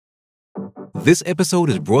This episode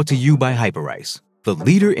is brought to you by Hyperice, the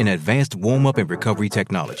leader in advanced warm-up and recovery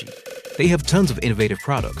technology. They have tons of innovative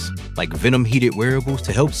products, like Venom-heated wearables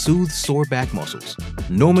to help soothe sore back muscles,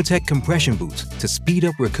 Normatec compression boots to speed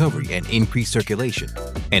up recovery and increase circulation,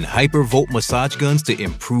 and Hypervolt massage guns to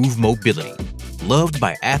improve mobility. Loved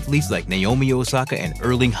by athletes like Naomi Osaka and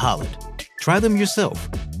Erling Haaland. Try them yourself.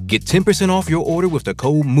 Get 10% off your order with the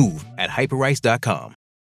code MOVE at hyperice.com.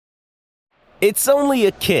 It's only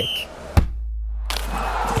a kick,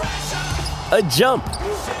 a jump,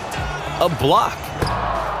 a block.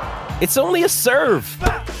 It's only a serve.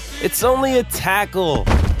 It's only a tackle,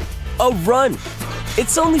 a run.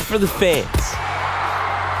 It's only for the fans.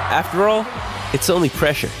 After all, it's only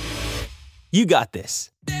pressure. You got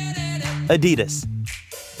this. Adidas.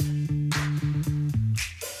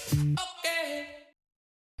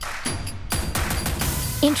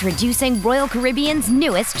 Introducing Royal Caribbean's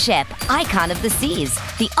newest ship, Icon of the Seas,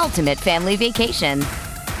 the ultimate family vacation.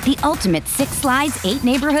 The ultimate 6 slides, 8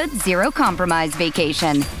 neighborhoods, 0 compromise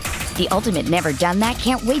vacation. The ultimate never done that,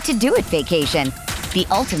 can't wait to do it vacation. The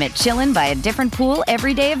ultimate chillin' by a different pool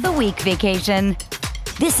every day of the week vacation.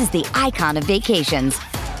 This is the Icon of Vacations.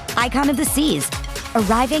 Icon of the Seas,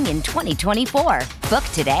 arriving in 2024. Book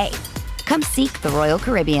today. Come seek the Royal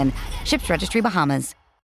Caribbean. Ships Registry, Bahamas.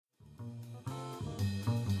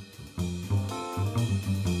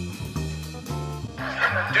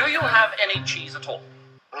 Do you have any cheese at all?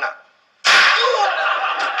 No.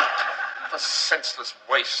 What a senseless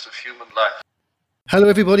waste of human life. Hello,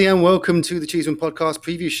 everybody, and welcome to the Cheeseman Podcast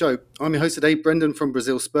preview show. I'm your host today, Brendan from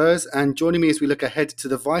Brazil Spurs, and joining me as we look ahead to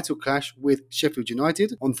the vital clash with Sheffield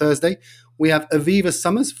United on Thursday, we have Aviva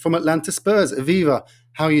Summers from Atlanta Spurs. Aviva,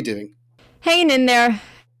 how are you doing? Hanging in there.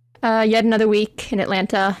 Yet another week in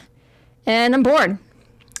Atlanta, and I'm bored.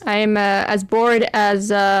 I'm as bored as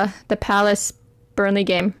the Palace Burnley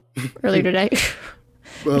game earlier today.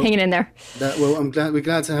 Well, hanging in there. We're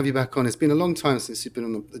glad to have you back on. It's been a long time since you've been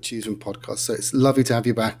on the Cheeseman Podcast, so it's lovely to have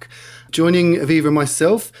you back. Joining Aviva and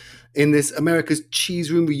myself in this America's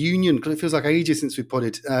Cheese Room reunion, because it feels like ages since we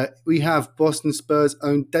podded, we have Boston Spurs'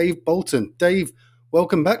 own Dave Bolton. Dave,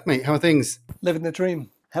 welcome back, mate. How are things? Living the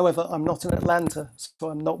dream. However, I'm not in Atlanta, so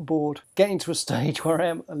I'm not bored. Getting to a stage where I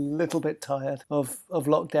am a little bit tired of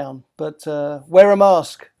lockdown. But wear a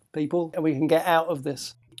mask, people, and we can get out of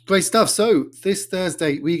this. Great stuff. So this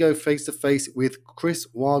Thursday, we go face-to-face with Chris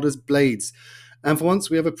Wilder's Blades. And for once,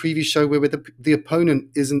 we have a preview show where the opponent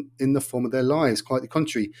isn't in the form of their lives. Quite the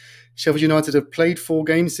contrary. Sheffield United have played 4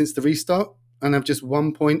 games since the restart and have just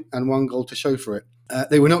 1 point and 1 goal to show for it.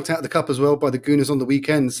 They were knocked out of the cup as well by the Gooners on the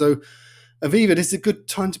weekend. So, Aviva, this is a good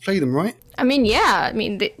time to play them, right? I mean, yeah. I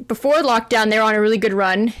mean, before lockdown, they were on a really good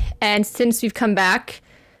run. And since we've come back,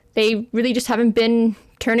 they really just haven't been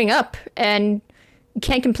turning up. And you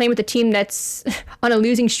can't complain with a team that's on a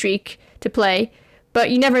losing streak to play, but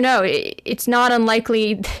you never know. It's not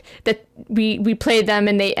unlikely that we play them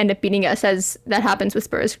and they end up beating us, as that happens with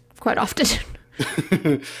Spurs quite often.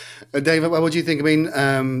 David, what do you think? I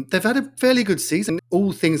mean, they've had a fairly good season.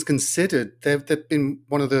 All things considered, they've been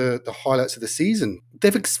one of the highlights of the season.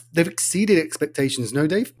 They've exceeded expectations, no,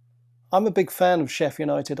 Dave? I'm a big fan of Sheffield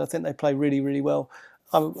United. I think they play really, really well.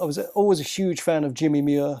 I was always a huge fan of Jimmy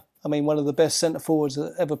Muir. I mean, one of the best centre forwards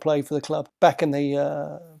that ever played for the club back in the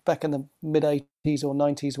mid 80s or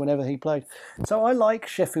 90s, whenever he played. So I like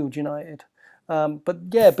Sheffield United, but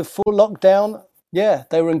yeah, before lockdown, yeah,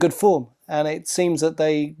 they were in good form, and it seems that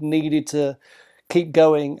they needed to keep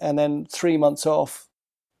going. And then 3 months off,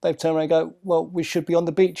 they've turned around and go, well, we should be on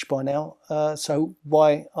the beach by now. So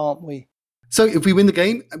why aren't we? So if we win the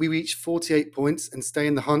game, we reach 48 points and stay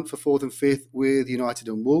in the hunt for 4th and 5th with United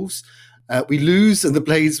and Wolves. We lose and the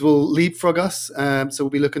Blades will leapfrog us, so we'll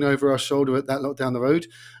be looking over our shoulder at that lot down the road.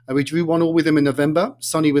 We drew 1-1 with them in November,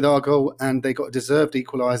 Sonny with our goal, and they got a deserved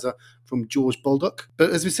equaliser from George Baldock.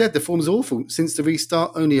 But as we said, the form's awful. Since the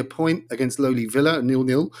restart, only a point against lowly Villa,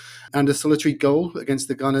 0-0, and a solitary goal against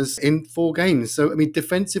the Gunners in 4 games. So, I mean,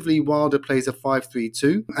 defensively, Wilder plays a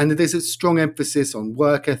 5-3-2, and there's a strong emphasis on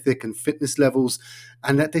work ethic and fitness levels,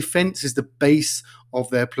 and that defence is the base of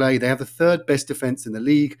their play. They have the 3rd best defence in the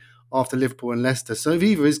league, after Liverpool and Leicester. So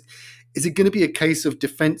Aviva, is it going to be a case of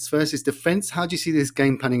defence versus defence? How do you see this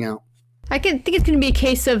game panning out? I think it's going to be a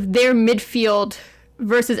case of their midfield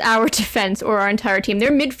versus our defense or our entire team.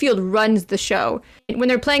 Their midfield runs the show. When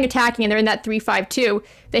they're playing attacking and they're in that 3-5-2,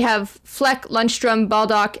 they have Fleck, Lundstrom,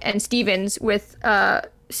 Baldock, and Stevens, with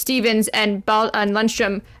Stevens and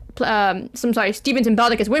Lundstrom, Stevens and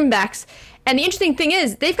Baldock as wing-backs. And the interesting thing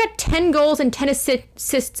is they've got 10 goals and 10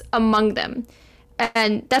 assists among them.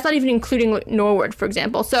 And that's not even including Norwood, for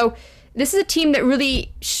example. So this is a team that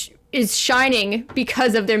really is shining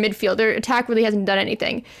because of their midfield. Their attack really hasn't done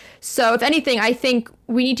anything. So if anything, I think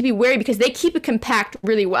we need to be wary because they keep it compact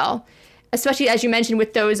really well, especially as you mentioned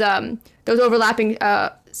with those overlapping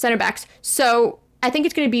center backs. So I think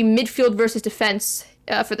it's going to be midfield versus defense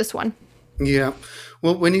for this one. Yeah.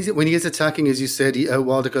 Well, when he is attacking, as you said,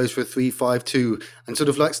 Wilder goes for a 3-5-2 and sort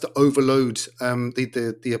of likes to overload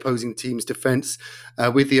the opposing team's defence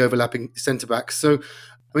with the overlapping centre backs. So,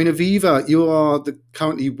 I mean, Aviva, you are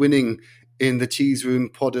currently winning in the Cheese Room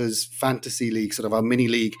Podders Fantasy League, sort of our mini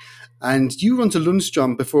league, and you run to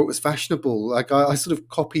Lundstrom before it was fashionable. Like I sort of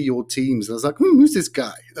copy your teams. I was like, who's this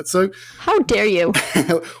guy? So, how dare you?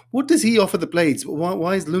 What does he offer the Blades?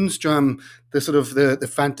 Why is Lundstrom the sort of the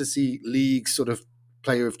Fantasy League sort of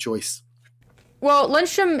player of choice? Well,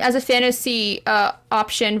 Lundstrom as a fantasy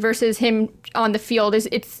option versus him on the field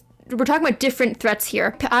we're talking about different threats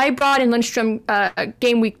here. I brought in Lundstrom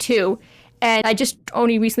game week 2, and I just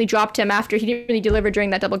only recently dropped him after he didn't really deliver during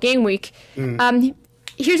that double game week.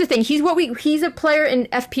 Here's the thing: he's a player in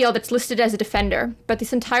FPL that's listed as a defender, but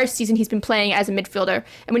this entire season he's been playing as a midfielder.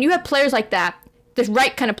 And when you have players like that, the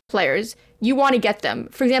right kind of players, you want to get them.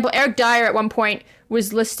 For example, Eric Dyer at one point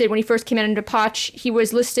was listed when he first came in under Poch. He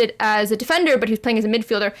was listed as a defender, but he was playing as a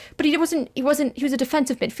midfielder. But he was a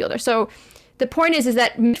defensive midfielder. So the point is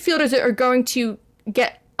that midfielders are going to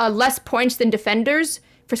get less points than defenders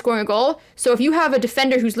for scoring a goal. So if you have a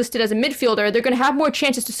defender who's listed as a midfielder, they're going to have more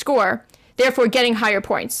chances to score, therefore getting higher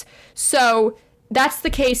points. So that's the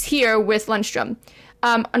case here with Lundstrom.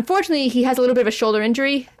 Unfortunately, he has a little bit of a shoulder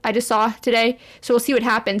injury, I just saw today, so we'll see what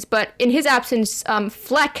happens. But in his absence,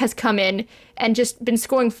 Fleck has come in and just been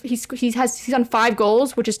scoring. He's on 5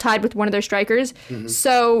 goals, which is tied with one of their strikers. Mm-hmm.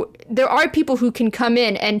 So there are people who can come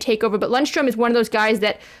in and take over. But Lundstrom is one of those guys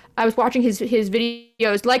that I was watching his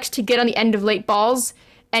videos, likes to get on the end of late balls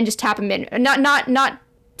and just tap him in. Not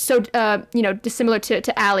so dissimilar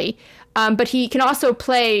to Ali, but he can also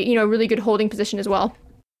play a really good holding position as well.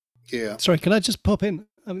 Yeah. Sorry, can I just pop in?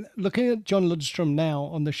 Looking at John Lundstrom now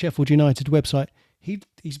on the Sheffield United website,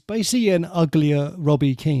 he's basically an uglier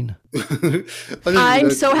Robbie Keane.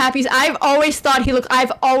 I'm so happy. I've always thought he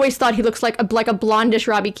looks like a blondish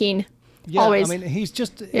Robbie Keane. Yeah, always. I mean, he's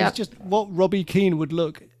just what Robbie Keane would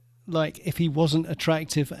look like if he wasn't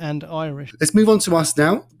attractive and Irish. Let's move on to us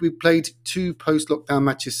now. We've played 2 post-lockdown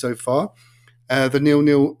matches so far. The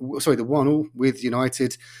 1-0 with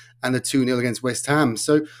United and the 2-0 against West Ham.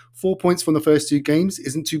 So 4 points from the first 2 games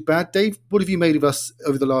isn't too bad. Dave, what have you made of us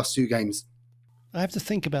over the last 2 games? I have to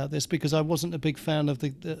think about this because I wasn't a big fan of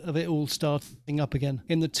it all starting up again.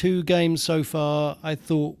 In the 2 games so far, I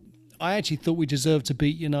actually thought we deserved to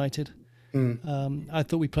beat United. I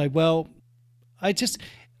thought we played well.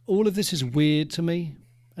 All of this is weird to me,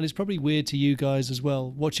 and it's probably weird to you guys as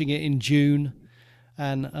well, watching it in June.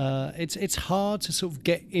 And it's hard to sort of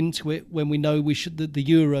get into it when we know the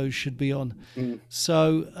Euros should be on.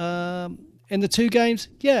 So in the 2 games,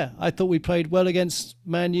 I thought we played well against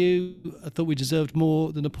Man U. I thought we deserved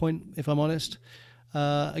more than a point, if I'm honest.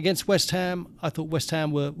 Against West Ham, I thought West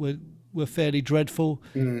Ham were fairly dreadful,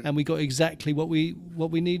 and we got exactly what we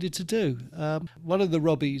needed to do. One of the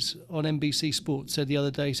Robbies on NBC Sports said the other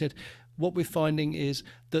day, what we're finding is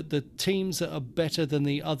that the teams that are better than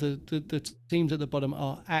the teams at the bottom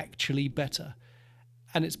are actually better.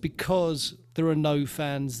 And it's because there are no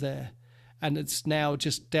fans there. And it's now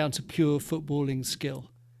just down to pure footballing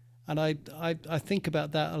skill. And I think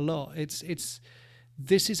about that a lot.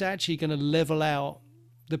 This is actually going to level out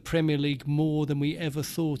the Premier League more than we ever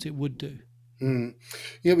thought it would do.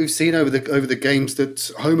 Yeah, we've seen over the games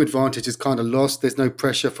that home advantage is kind of lost. There's no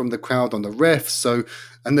pressure from the crowd on the refs,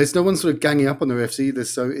 and there's no one sort of ganging up on the refs either.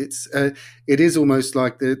 So it is almost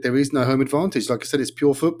like there is no home advantage. Like I said, it's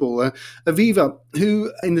pure football. Aviva,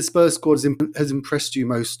 who in the Spurs squad has impressed you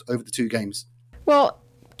most over the 2 games? Well,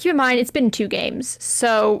 keep in mind it's been 2 games,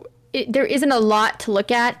 so there isn't a lot to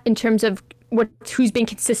look at in terms of who's been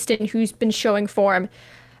consistent, who's been showing form.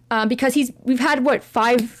 Because we've had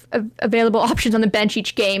 5 available options on the bench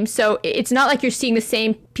each game, so it's not like you're seeing the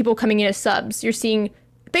same people coming in as subs. You're seeing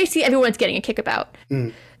basically everyone's getting a kickabout.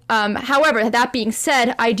 However, that being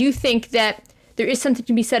said, I do think that there is something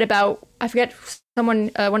to be said about, I forget,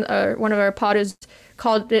 someone one of our podders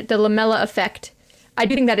called it the Lamella effect. I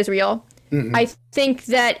do think that is real. I think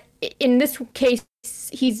that in this case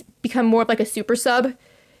he's become more of like a super sub,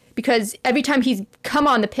 because every time he's come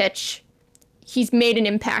on the pitch, he's made an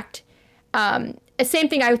impact. Same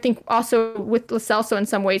thing I would think also with Lo Celso in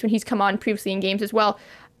some ways when he's come on previously in games as well.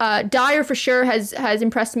 Dyer for sure has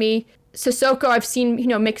impressed me. Sissoko I've seen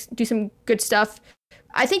do some good stuff.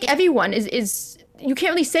 I think everyone is you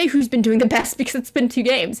can't really say who's been doing the best because it's been 2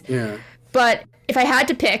 games. Yeah. But if I had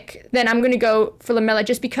to pick, then I'm going to go for Lamela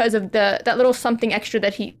just because of that little something extra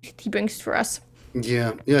that he brings for us.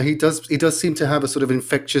 Yeah, he does seem to have a sort of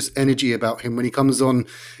infectious energy about him when he comes on,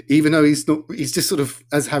 even though he's just sort of,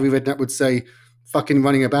 as Harry Redknapp would say, fucking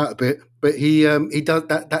running about a bit. But he does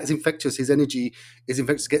that is infectious. His energy is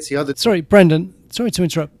infectious, gets the other. Sorry, Brendan, sorry to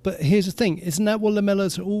interrupt, but here's the thing. Isn't that what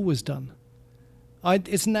Lamela's always done?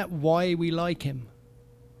 Isn't that why we like him?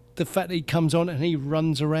 The fact that he comes on and he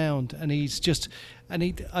runs around and he's just... I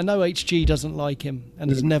know HG doesn't like him and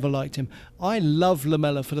has never liked him. I love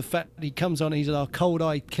Lamela for the fact that he comes on, he's our cold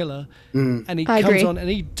eye killer, and he comes on and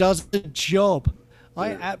he does the job.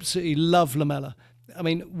 I absolutely love Lamela. I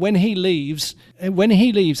mean, when he leaves, and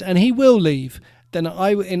he will leave, then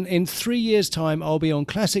in 3 years' time, I'll be on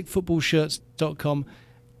classicfootballshirts.com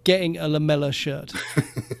getting a Lamela shirt.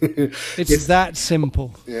 It's that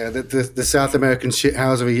simple. Yeah, the South American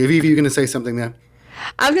shithousery. Are you going to say something there?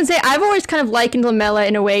 I was going to say, I've always kind of likened Lamela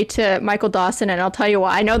in a way to Michael Dawson, and I'll tell you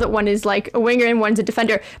why. I know that one is like a winger and one's a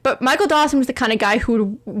defender, but Michael Dawson was the kind of guy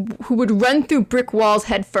who would run through brick walls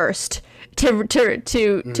head first to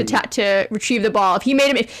retrieve the ball. If he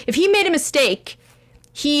made a mistake,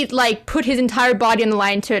 he'd like put his entire body on the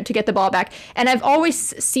line to get the ball back. And I've always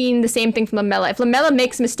seen the same thing from Lamela. If Lamela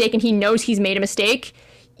makes a mistake and he knows he's made a mistake,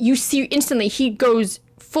 you see instantly he goes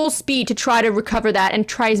full speed to try to recover that and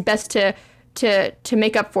try his best to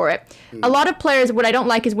make up for it. A lot of players, what I don't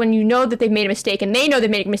like is when you know that they've made a mistake and they know they've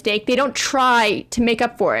made a mistake, they don't try to make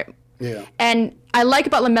up for it. Yeah. And I like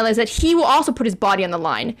about Lamela is that he will also put his body on the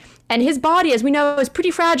line. And his body, as we know, is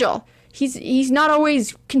pretty fragile. He's not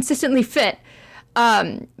always consistently fit.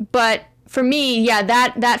 But for me, yeah,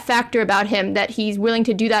 that factor about him, that he's willing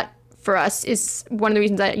to do that for us, is one of the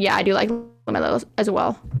reasons that, yeah, I do like Lamela as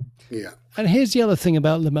well. Yeah. And here's the other thing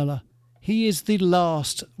about Lamela. He is the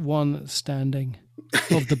last one standing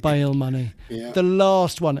of the bail money. Yeah. The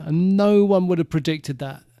last one. And no one would have predicted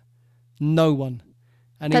that. No one.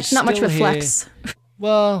 And that's not much of a flex.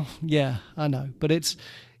 Well, yeah, I know. But it's,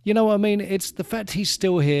 you know what I mean? It's the fact he's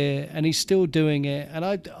still here and he's still doing it. And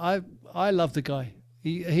I love the guy.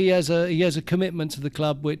 He has a commitment to the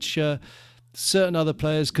club which certain other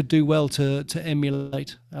players could do well to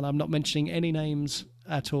emulate. And I'm not mentioning any names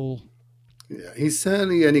at all. Yeah, he's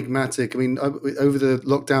certainly enigmatic. I mean, over the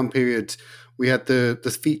lockdown period, we had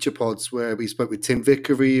the feature pods where we spoke with Tim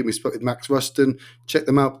Vickery and we spoke with Max Rushton. Check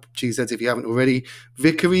them out, cheeseheads, if you haven't already.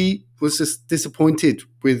 Vickery was just disappointed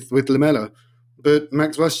with Lamela, but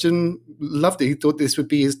Max Rushton loved it. He thought this would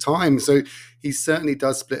be his time. So he certainly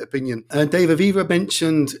does split opinion. Dave, Aviva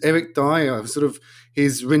mentioned Eric Dyer, sort of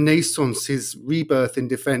his renaissance, his rebirth in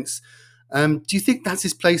defence. Do you think that's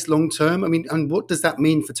his place long term? I mean, and what does that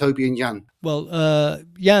mean for Toby and Jan? Well,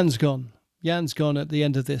 Jan's gone. Jan's gone at the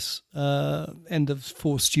end of this, end of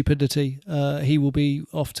forced stupidity. He will be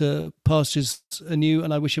off to pastures anew,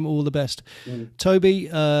 and I wish him all the best. Toby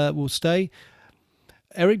will stay.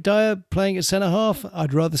 Eric Dyer playing at centre half.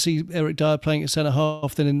 I'd rather see Eric Dyer playing at centre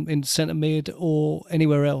half than in centre mid or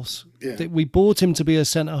anywhere else. Yeah. We bought him to be a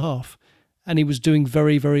centre half, and he was doing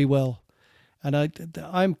very, very well. And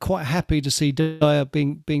I'm quite happy to see Dyer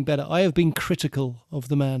being better. I have been critical of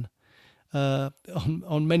the man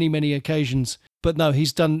on many, many occasions, but no,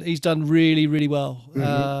 he's done really, really well.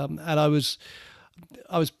 Mm-hmm. And I was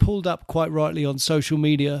pulled up quite rightly on social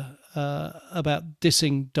media about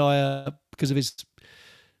dissing Dyer because of his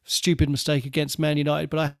stupid mistake against Man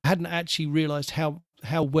United, but I hadn't actually realised how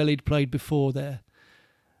well he'd played before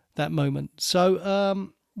that moment.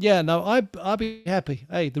 So. Yeah, no, I'd be happy.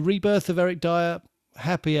 Hey, the rebirth of Eric Dyer,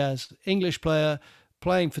 happy as. English player,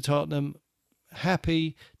 playing for Tottenham,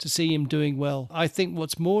 happy to see him doing well. I think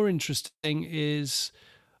what's more interesting is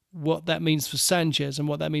what that means for Sanchez and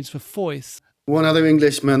what that means for Foyth. One other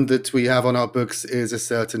Englishman that we have on our books is a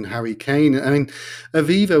certain Harry Kane. I mean,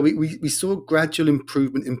 Aviva, we saw gradual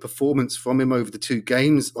improvement in performance from him over the 2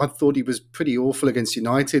 games. I thought he was pretty awful against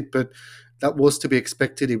United, but that was to be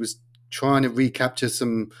expected. He was trying to recapture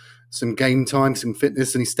some game time, some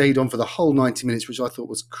fitness, and he stayed on for the whole 90 minutes, which I thought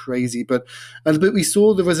was crazy. But we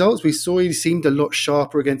saw the results. We saw he seemed a lot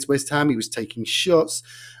sharper against West Ham. He was taking shots.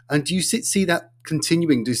 And do you see that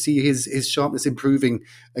continuing? Do you see his sharpness improving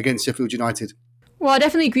against Sheffield United? Well, I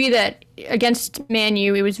definitely agree that against Man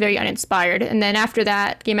U, he was very uninspired. And then after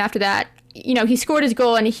that, you know, he scored his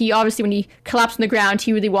goal, and he obviously, when he collapsed on the ground,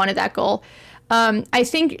 he really wanted that goal. I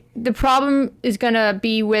think the problem is going to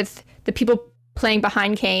be with the people playing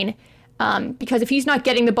behind Kane. Because if he's not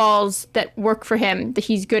getting the balls that work for him, that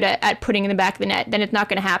he's good at putting in the back of the net, then it's not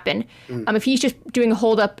going to happen. If he's just doing a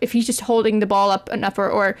hold up, if he's just holding the ball up enough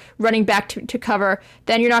or running back to cover,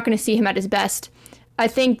 then you're not going to see him at his best. I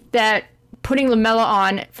think that putting Lamela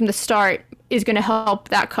on from the start is going to help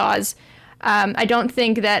that cause. I don't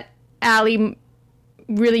think that Ali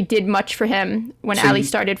really did much for him when Ali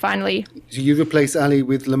started finally. Do you replace Ali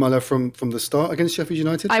with Lamela from the start against Sheffield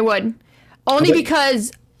United? I would. Only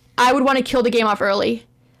because I would want to kill the game off early.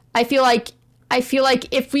 I feel like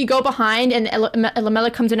if we go behind and Lamela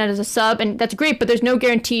comes in as a sub, and that's great, but there's no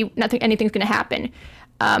guarantee anything's going to happen.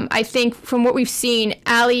 I think from what we've seen,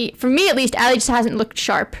 Ali, for me at least, Ali just hasn't looked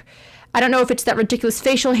sharp. I don't know if it's that ridiculous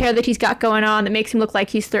facial hair that he's got going on that makes him look like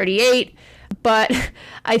he's 38, but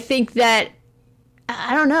I think that,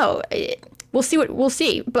 I don't know. We'll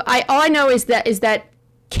see. But all I know is that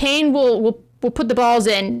Kane will put the balls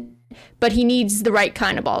in, but he needs the right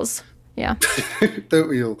kind of balls. Yeah. Don't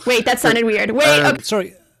we all? Wait, that sounded weird. Wait. Okay.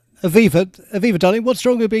 Sorry, Aviva, darling. What's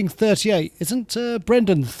wrong with being 38? Isn't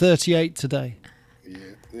Brendan 38 today?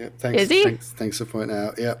 Yeah. Thanks. Is he? Thanks for pointing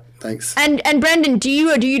out. Yeah. Thanks. And Brendan, do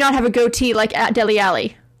you or do you not have a goatee like at Dele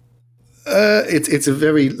Alli? It's a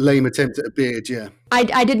very lame attempt at a beard. Yeah.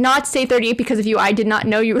 I did not say 38 because of you. I did not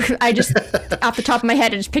know you. I just, off the top of my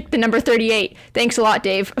head, I just picked the number 38. Thanks a lot,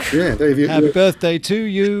 Dave. Yeah, Dave. Happy birthday to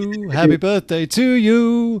you. Happy birthday to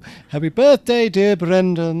you. Happy birthday, dear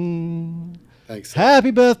Brendan. Thanks.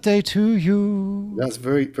 Happy birthday to you. That's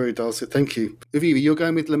very, very dulcet. Thank you. Aviva, you're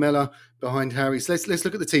going with Lamela behind Harry. So let's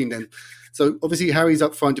look at the team then. So obviously Harry's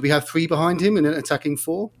up front. Do we have 3 behind him and an attacking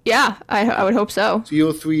 4? Yeah, I would hope so. So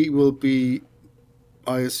your 3 will be,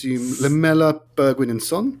 I assume, Lamela, Bergwijn and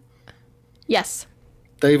Son? Yes.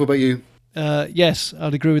 Dave, what about you? Yes,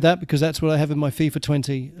 I'd agree with that because that's what I have in my FIFA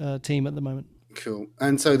 20 team at the moment. Cool.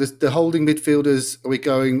 And so the holding midfielders, are we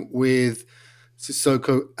going with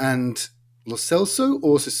Sissoko and Lo Celso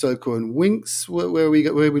or Sissoko and Winks? What are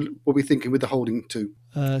we thinking with the holding two?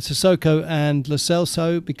 Sissoko and Lo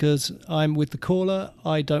Celso, because I'm with the caller.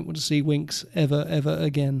 I don't want to see Winks ever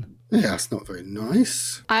again. Yeah, that's not very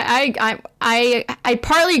nice. I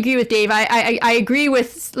partly agree with Dave. I agree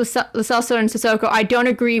with Lo Celso and Sissoko. I don't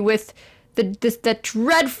agree with the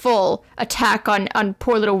dreadful attack on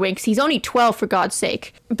poor little Winks. He's only 12, for God's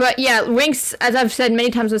sake. But yeah, Winks, as I've said many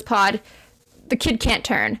times in this pod, the kid can't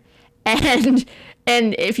turn. And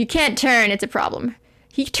if you can't turn, it's a problem.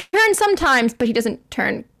 He turns sometimes, but he doesn't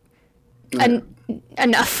turn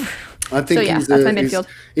enough. I think that's my midfield.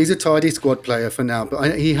 He's a tidy squad player for now,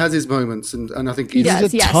 but he has his moments, and I think he's a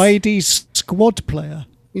tidy squad player.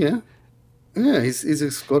 Yeah, he's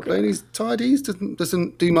a squad player, and he's tidy. He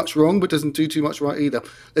doesn't do much wrong, but doesn't do too much right either.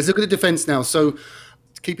 Let's look at the defence now. So,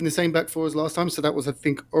 keeping the same back four as last time. So that was, I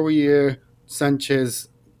think, Aurier, Sanchez,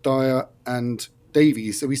 Dyer, and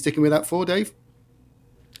Davies. Are we sticking with that 4, Dave?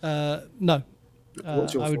 No.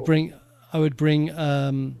 What's your I would bring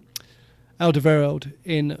Alderweireld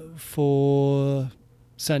in for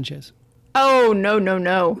Sanchez. Oh no! Oh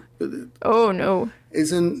no! No.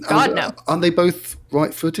 Aren't they both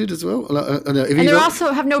right-footed as well? And they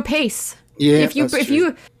also have no pace. Yeah, if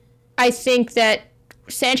you, I think that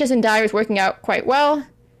Sanchez and Dyer is working out quite well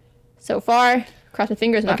so far. Cross my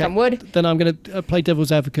fingers, knock on wood. Then I'm going to play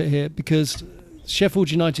devil's advocate here because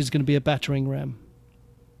Sheffield United is going to be a battering ram.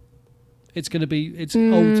 It's going to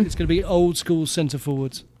be old school centre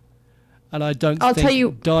forwards, and I don't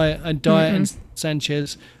think Dyer and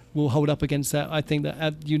Sanchez will hold up against that. I think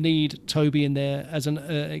that you need Toby in there as an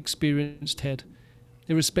experienced head,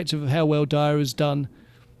 irrespective of how well Dyer has done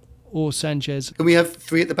or Sanchez. Can we have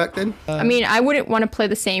 3 at the back then? I mean, I wouldn't want to play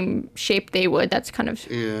the same shape they would. That's kind of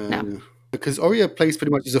Yeah. Because Aurier plays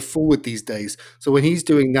pretty much as a forward these days. So when he's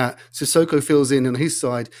doing that, Sissoko fills in on his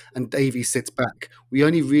side and Davies sits back. We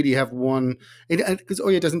only really have one. Because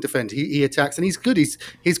Aurier doesn't defend. He attacks and he's good.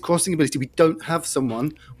 His crossing ability. We don't have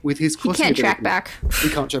someone with his crossing ability. He can't track back. He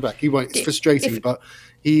can't track back. He won't. It's frustrating, but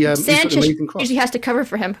he's got an amazing cross. Usually has to cover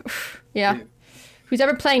for him. Yeah. Who's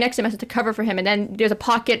ever playing next to him has to cover for him, and then there's a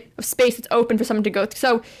pocket of space that's open for someone to go through.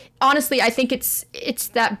 So honestly, I think it's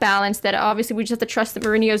that balance that obviously we just have to trust that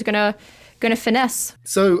Mourinho's gonna finesse.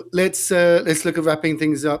 So let's look at wrapping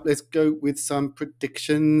things up. Let's go with some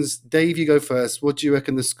predictions. Dave, you go first. What do you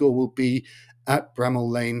reckon the score will be at Bramall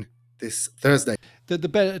Lane this Thursday? The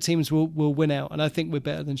better teams will win out, and I think we're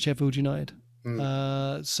better than Sheffield United.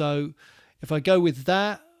 So if I go with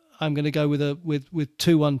that, I'm going to go with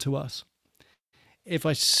 2-1 to us. If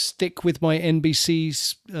I stick with my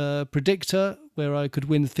NBC's predictor, where I could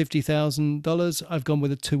win $50,000, I've gone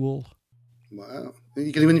with a 2-2. Wow.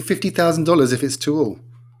 You're going to win $50,000 if it's 2-2.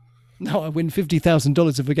 No, I win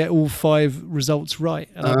 $50,000 if I get all 5 results right,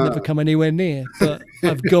 and I've never come anywhere near. But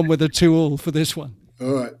I've gone with a 2-2 for this one.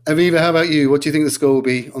 All right. Aviva, how about you? What do you think the score will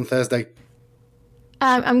be on Thursday?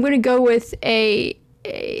 I'm going to go with an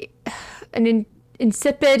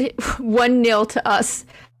insipid 1-0 to us.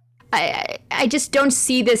 I just don't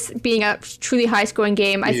see this being a truly high-scoring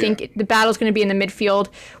game. I think the battle's going to be in the midfield.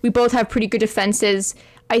 We both have pretty good defenses.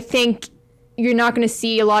 I think you're not going to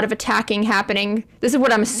see a lot of attacking happening. This is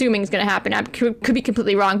what I'm assuming is going to happen. I could be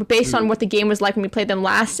completely wrong, but based on what the game was like when we played them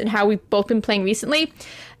last and how we've both been playing recently,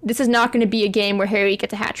 this is not going to be a game where Harry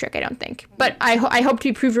gets a hat trick, I don't think. But I hope to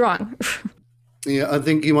be proved wrong. Yeah, I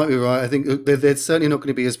think you might be right. I think they're certainly not going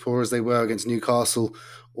to be as poor as they were against Newcastle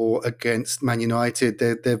or against Man United.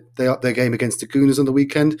 They upped their game against the Gooners on the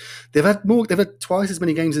weekend. They've had twice as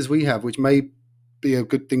many games as we have, which may be a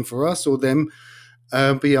good thing for us or them.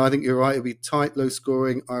 But yeah, I think you're right. It'll be tight, low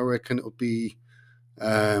scoring. I reckon it'll be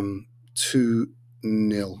 2-0.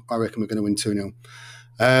 I reckon we're going to win 2-0.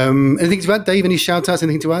 Anything to add, Dave? Any shout outs?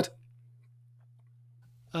 Anything to add?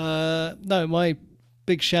 No, my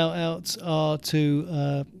big shout outs are to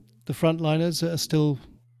the frontliners that are still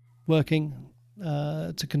working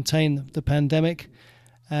to contain the pandemic,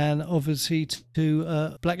 and obviously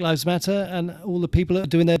to Black Lives Matter and all the people that are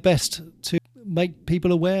doing their best to make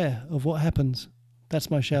people aware of what happens. That's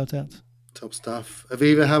my shout out. Top stuff.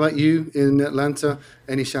 Aviva, how about you in Atlanta?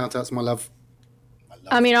 Any shout outs, my love?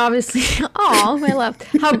 I mean, obviously, oh, my love.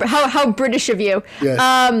 How British of you.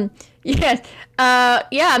 Yes. Yes.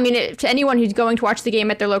 I mean, to anyone who's going to watch the game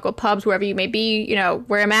at their local pubs, wherever you may be,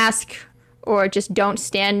 wear a mask or just don't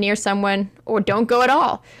stand near someone or don't go at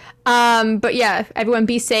all. But yeah, everyone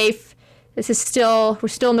be safe. We're still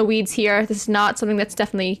in the weeds here. This is not something that's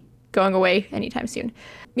definitely going away anytime soon.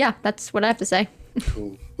 Yeah, that's what I have to say.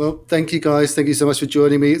 Cool. Well, thank you guys. Thank you so much for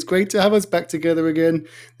joining me. It's great to have us back together again,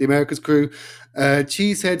 the Americas crew.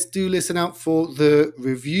 Cheeseheads, do listen out for the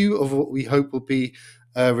review of what we hope will be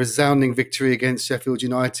a resounding victory against Sheffield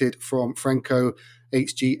United from Franco,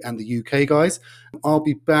 HG and the UK guys. I'll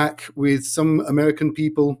be back with some American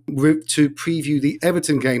people to preview the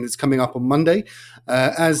Everton game that's coming up on Monday.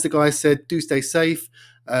 As the guys said, do stay safe.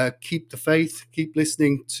 Keep the faith, keep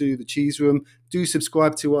listening to the Cheese Room. Do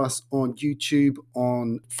subscribe to us on YouTube,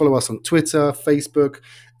 follow us on Twitter, Facebook,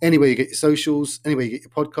 anywhere you get your socials, anywhere you get your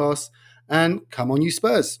podcasts, and come on you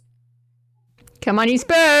Spurs. Come on you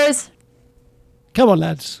Spurs. Come on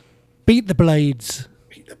lads, beat the Blades.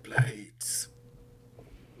 Beat the Blades.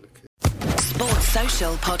 Sports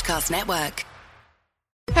Social Podcast Network.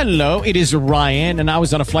 Hello, it is Ryan, and I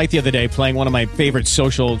was on a flight the other day playing one of my favorite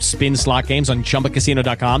social spin slot games on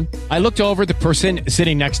ChumbaCasino.com. I looked over at the person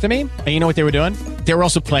sitting next to me, and you know what they were doing? They were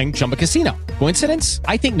also playing Chumba Casino. Coincidence?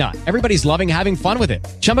 I think not. Everybody's loving having fun with it.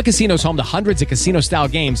 Chumba Casino is home to hundreds of casino-style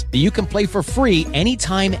games that you can play for free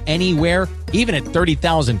anytime, anywhere, even at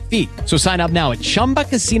 30,000 feet. So sign up now at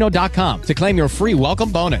ChumbaCasino.com to claim your free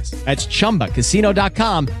welcome bonus. That's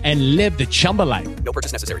ChumbaCasino.com and live the Chumba life. No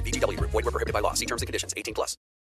purchase necessary. VGW. Void where prohibited by law. See terms and conditions. 18+.